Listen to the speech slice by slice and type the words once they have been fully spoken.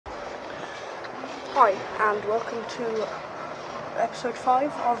Hi, and welcome to episode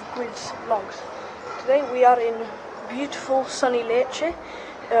 5 of Gwyds vlogs. Today we are in beautiful sunny Lecce,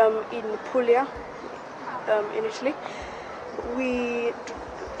 in Puglia, in Italy. We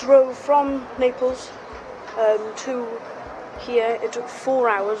drove from Naples to here. It took 4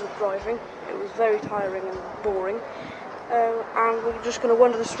 hours of driving. It was very tiring and boring. And we're just going to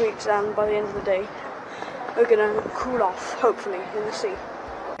wander the streets, and by the end of the day we're going to cool off, hopefully, in the sea.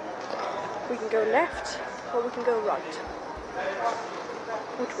 We can go left, or we can go right.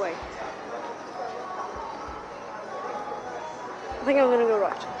 Which way? I think I'm going to go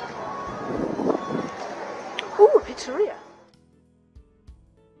right. Ooh, a pizzeria.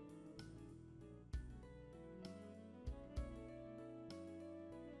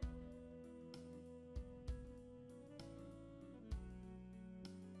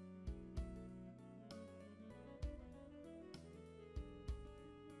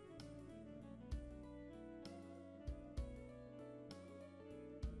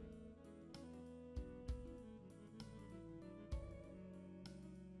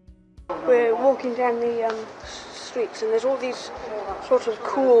 We're walking down the streets, and there's all these sort of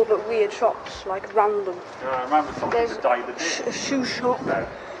cool but weird shops, like random. There's a shoe shop,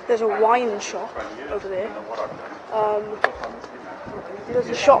 there's a wine shop over there, there's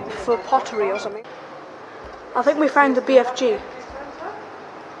a shop for pottery or something. I think we found the BFG.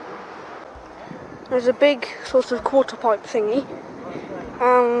 There's a big sort of quarter pipe thingy,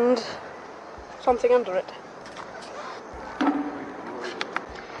 and something under it.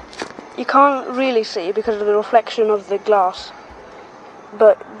 You can't really see because of the reflection of the glass,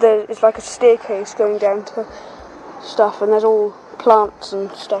 but it's like a staircase going down to stuff, and there's all plants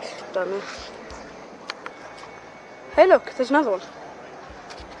and stuff down there. Hey look, there's another one.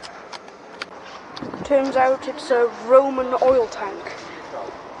 Turns out it's a Roman oil tank.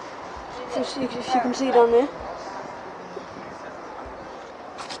 If you can see down there.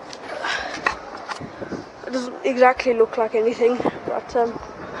 It doesn't exactly look like anything, but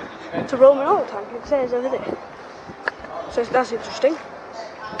it's a Roman oil tank, it says over there. So that's interesting.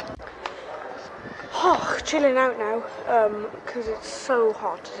 Oh, chilling out now, because it's so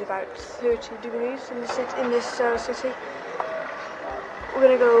hot. It's about 30 degrees in this city. We're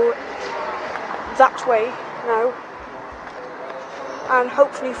going to go that way now, and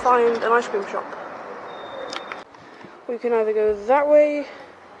hopefully find an ice cream shop. We can either go that way,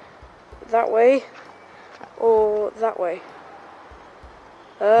 or that way.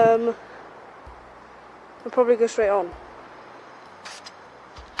 I'll probably go straight on.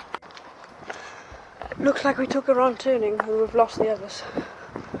 Looks like we took a wrong turning and we've lost the others.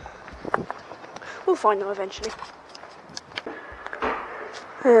 We'll find them eventually.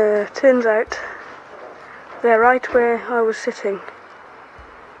 Turns out they're right where I was sitting.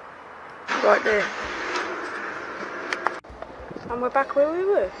 Right there. And we're back where we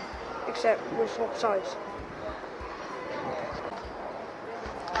were, except we swapped sides.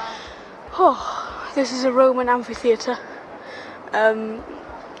 Oh, this is a Roman amphitheatre.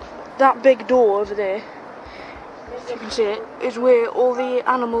 That big door over there, if you can see it, is where all the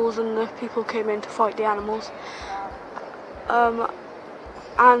animals and the people came in to fight the animals. And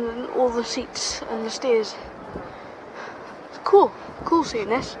all the seats and the stairs. It's cool seeing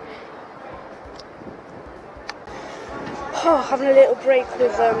this. Oh, having a little break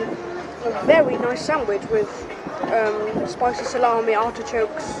with a very nice sandwich with spicy salami,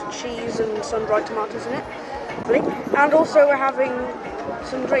 artichokes, cheese and sun-dried tomatoes in it. And also we're having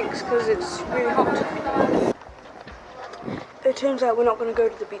some drinks because it's really hot. It turns out we're not going to go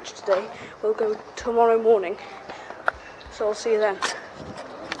to the beach today. We'll go tomorrow morning. So I'll see you then.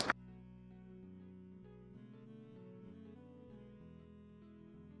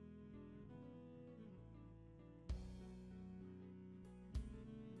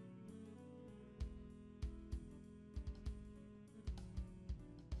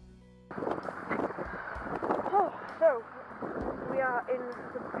 So, we are in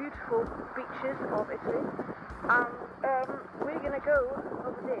the beautiful beaches of Italy, and we're going to go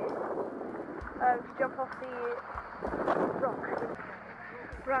over there to jump off the rock.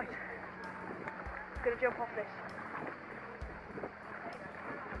 Right, going to jump off this.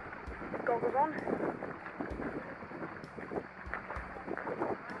 Goggles on.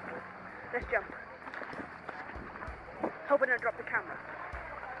 Let's jump. Hoping I don't drop the camera.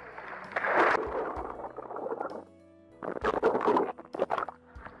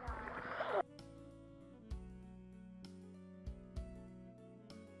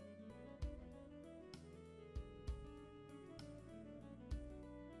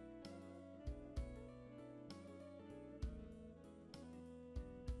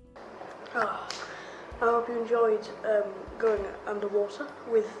 Oh, I hope you enjoyed going underwater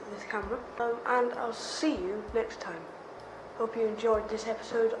with this camera, and I'll see you next time. Hope you enjoyed this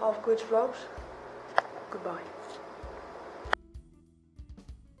episode of Gwyds Vlogs. Goodbye.